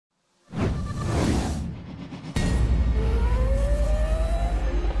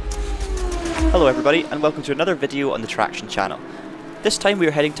Hello everybody and welcome to another video on the Traction channel. This time we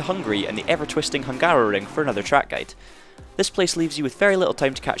are heading to Hungary and the ever-twisting Hungaroring for another track guide. This place leaves you with very little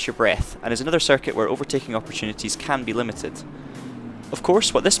time to catch your breath and is another circuit where overtaking opportunities can be limited. Of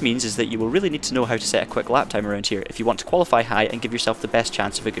course, what this means is that you will really need to know how to set a quick lap time around here if you want to qualify high and give yourself the best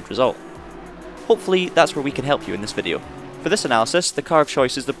chance of a good result. Hopefully that's where we can help you in this video. For this analysis, the car of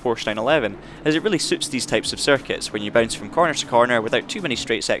choice is the Porsche 911, as it really suits these types of circuits when you bounce from corner to corner without too many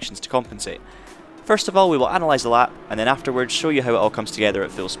straight sections to compensate. First of all, we will analyse the lap, and then afterwards show you how it all comes together at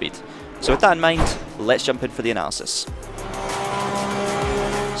full speed. So with that in mind, let's jump in for the analysis.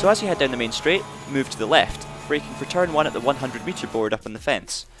 So as you head down the main straight, move to the left, braking for turn 1 at the 100 metre board up on the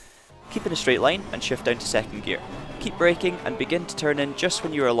fence. Keep in a straight line and shift down to second gear. Keep braking and begin to turn in just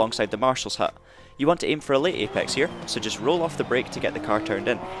when you are alongside the marshal's hut. You want to aim for a late apex here, so just roll off the brake to get the car turned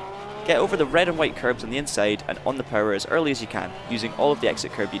in. Get over the red and white curbs on the inside and on the power as early as you can, using all of the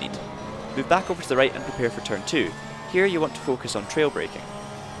exit curb you need. Move back over to the right and prepare for turn 2. Here you want to focus on trail braking.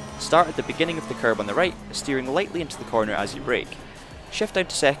 Start at the beginning of the curb on the right, steering lightly into the corner as you brake. Shift down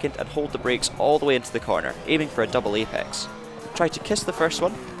to second and hold the brakes all the way into the corner, aiming for a double apex. Try to kiss the first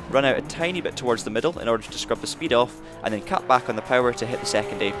one, run out a tiny bit towards the middle in order to scrub the speed off, and then cut back on the power to hit the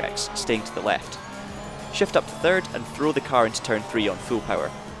second apex, staying to the left. Shift up to third and throw the car into turn 3 on full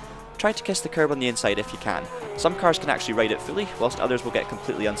power. Try to kiss the curb on the inside if you can. Some cars can actually ride it fully, whilst others will get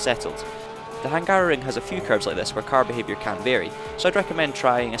completely unsettled. The Hungaroring has a few curbs like this where car behaviour can vary, so I'd recommend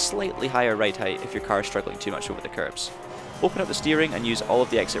trying a slightly higher ride height if your car is struggling too much over the curbs. Open up the steering and use all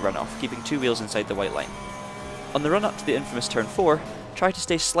of the exit runoff, keeping 2 wheels inside the white line. On the run up to the infamous turn 4, try to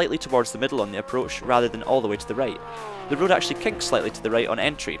stay slightly towards the middle on the approach rather than all the way to the right. The road actually kinks slightly to the right on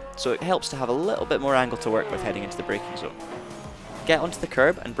entry, so it helps to have a little bit more angle to work with heading into the braking zone. Get onto the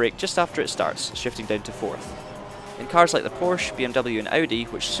curb and brake just after it starts, shifting down to 4th. In cars like the Porsche, BMW and Audi,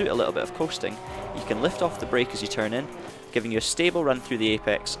 which suit a little bit of coasting, you can lift off the brake as you turn in, giving you a stable run through the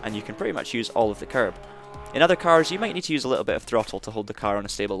apex, and you can pretty much use all of the curb. In other cars, you might need to use a little bit of throttle to hold the car on a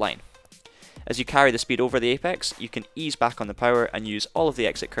stable line. As you carry the speed over the apex, you can ease back on the power and use all of the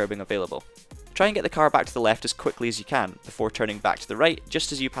exit curbing available. Try and get the car back to the left as quickly as you can, before turning back to the right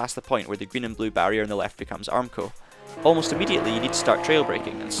just as you pass the point where the green and blue barrier on the left becomes Armco. Almost immediately you need to start trail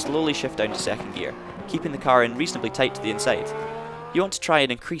braking and slowly shift down to second gear, keeping the car in reasonably tight to the inside. You want to try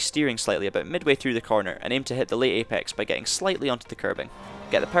and increase steering slightly about midway through the corner and aim to hit the late apex by getting slightly onto the curbing.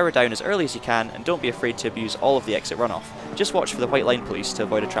 Get the power down as early as you can and don't be afraid to abuse all of the exit runoff. Just watch for the white line police to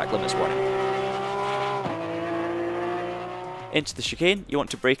avoid a track limits warning. Into the chicane, you want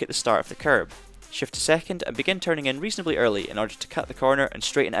to brake at the start of the curb. Shift to second and begin turning in reasonably early in order to cut the corner and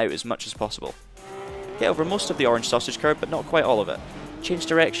straighten out as much as possible. Get over most of the orange sausage curb but not quite all of it. Change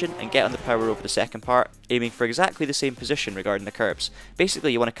direction and get on the power over the second part, aiming for exactly the same position regarding the curbs.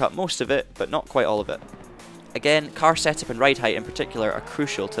 Basically you want to cut most of it but not quite all of it. Again, car setup and ride height in particular are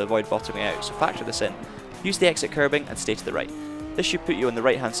crucial to avoid bottoming out, so factor this in. Use the exit curbing and stay to the right. This should put you on the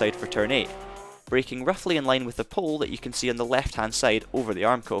right hand side for turn 8. Braking roughly in line with the pole that you can see on the left hand side over the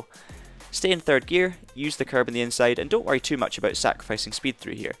Armco. Stay in third gear, use the curb on the inside and don't worry too much about sacrificing speed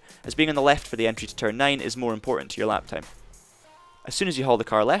through here, as being on the left for the entry to turn 9 is more important to your lap time. As soon as you haul the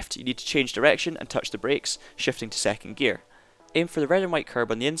car left, you need to change direction and touch the brakes, shifting to second gear. Aim for the red and white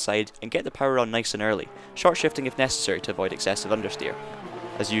curb on the inside and get the power on nice and early, short shifting if necessary to avoid excessive understeer.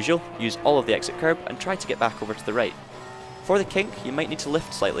 As usual, use all of the exit curb and try to get back over to the right. For the kink, you might need to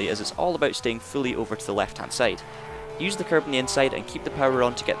lift slightly as it's all about staying fully over to the left hand side. Use the curb on the inside and keep the power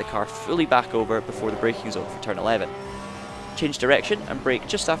on to get the car fully back over before the braking zone for turn 11. Change direction and brake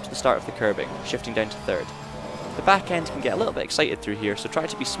just after the start of the curbing, shifting down to third. The back end can get a little bit excited through here, so try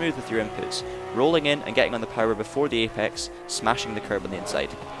to be smooth with your inputs, rolling in and getting on the power before the apex, smashing the curb on the inside.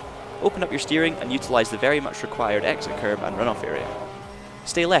 Open up your steering and utilise the very much required exit curb and runoff area.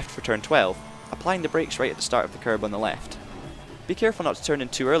 Stay left for turn 12, applying the brakes right at the start of the curb on the left. Be careful not to turn in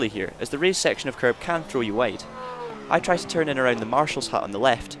too early here, as the raised section of curb can throw you wide. I try to turn in around the marshal's hut on the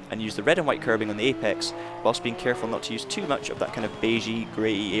left and use the red and white curbing on the apex, whilst being careful not to use too much of that kind of beigey,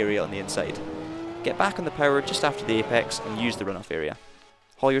 grey area on the inside. Get back on the power just after the apex and use the runoff area.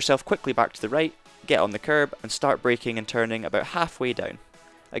 Haul yourself quickly back to the right, get on the curb and start braking and turning about halfway down.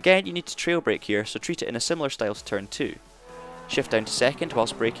 Again, you need to trail brake here, so treat it in a similar style to turn 2. Shift down to second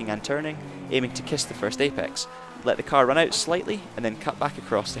whilst braking and turning, aiming to kiss the first apex. Let the car run out slightly and then cut back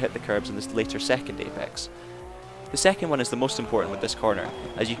across to hit the curbs on this later second apex. The second one is the most important with this corner,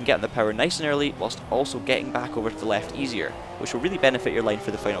 as you can get on the power nice and early whilst also getting back over to the left easier, which will really benefit your line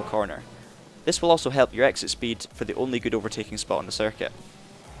for the final corner. This will also help your exit speed for the only good overtaking spot on the circuit.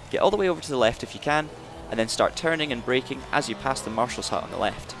 Get all the way over to the left if you can, and then start turning and braking as you pass the marshal's hut on the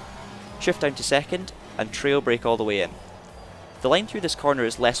left. shift down to second, and trail brake all the way in. The line through this corner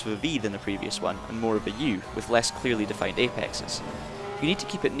is less of a V than the previous one, and more of a U, with less clearly defined apexes. You need to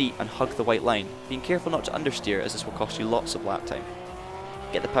keep it neat and hug the white line, being careful not to understeer as this will cost you lots of lap time.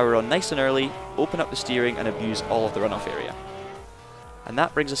 Get the power on nice and early, open up the steering and abuse all of the runoff area. And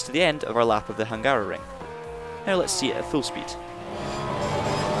that brings us to the end of our lap of the Hungaroring. Now let's see it at full speed.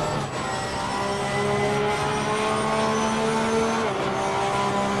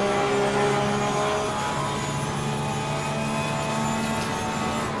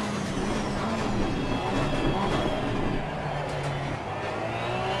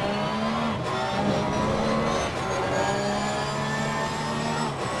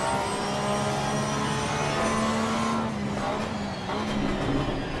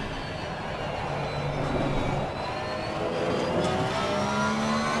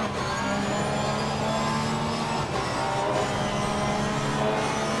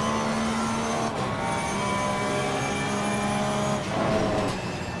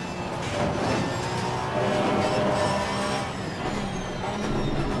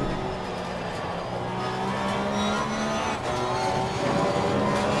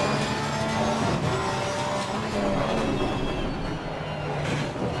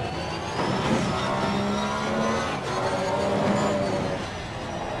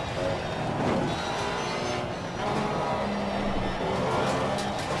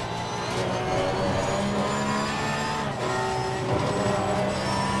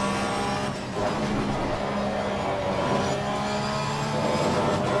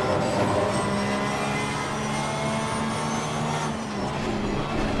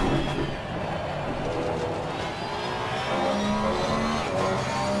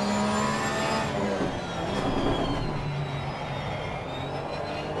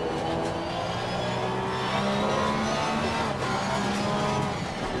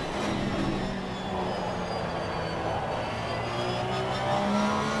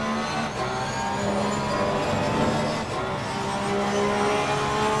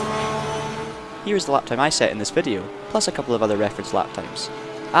 Here's the lap time I set in this video, plus a couple of other reference lap times.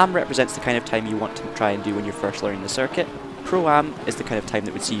 Am represents the kind of time you want to try and do when you're first learning the circuit, Pro-Am is the kind of time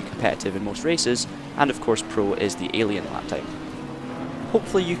that would see you competitive in most races, and of course Pro is the alien lap time.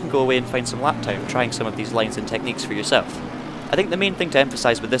 Hopefully you can go away and find some lap time trying some of these lines and techniques for yourself. I think the main thing to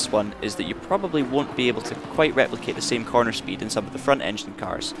emphasise with this one is that you probably won't be able to quite replicate the same corner speed in some of the front engine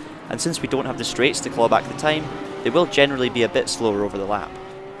cars, and since we don't have the straights to claw back the time, they will generally be a bit slower over the lap.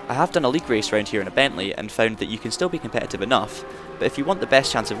 I have done a league race around here in a Bentley and found that you can still be competitive enough, but if you want the best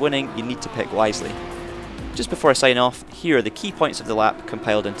chance of winning, you need to pick wisely. Just before I sign off, here are the key points of the lap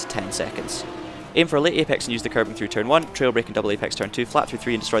compiled into 10 seconds. Aim for a late apex and use the curbing through turn 1, trail brake and double apex turn 2, flat through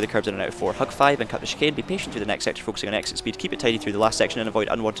 3 and destroy the curbs in and out of 4, hug 5 and cut the chicane, be patient through the next sector focusing on exit speed, keep it tidy through the last section and avoid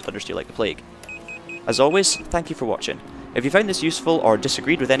unwanted understeer like the plague. As always, thank you for watching. If you found this useful or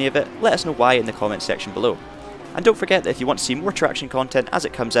disagreed with any of it, let us know why in the comments section below. And don't forget that if you want to see more traction content as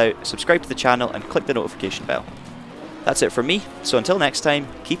it comes out, subscribe to the channel and click the notification bell. That's it from me, so until next time,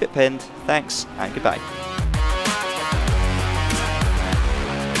 keep it pinned, thanks and goodbye.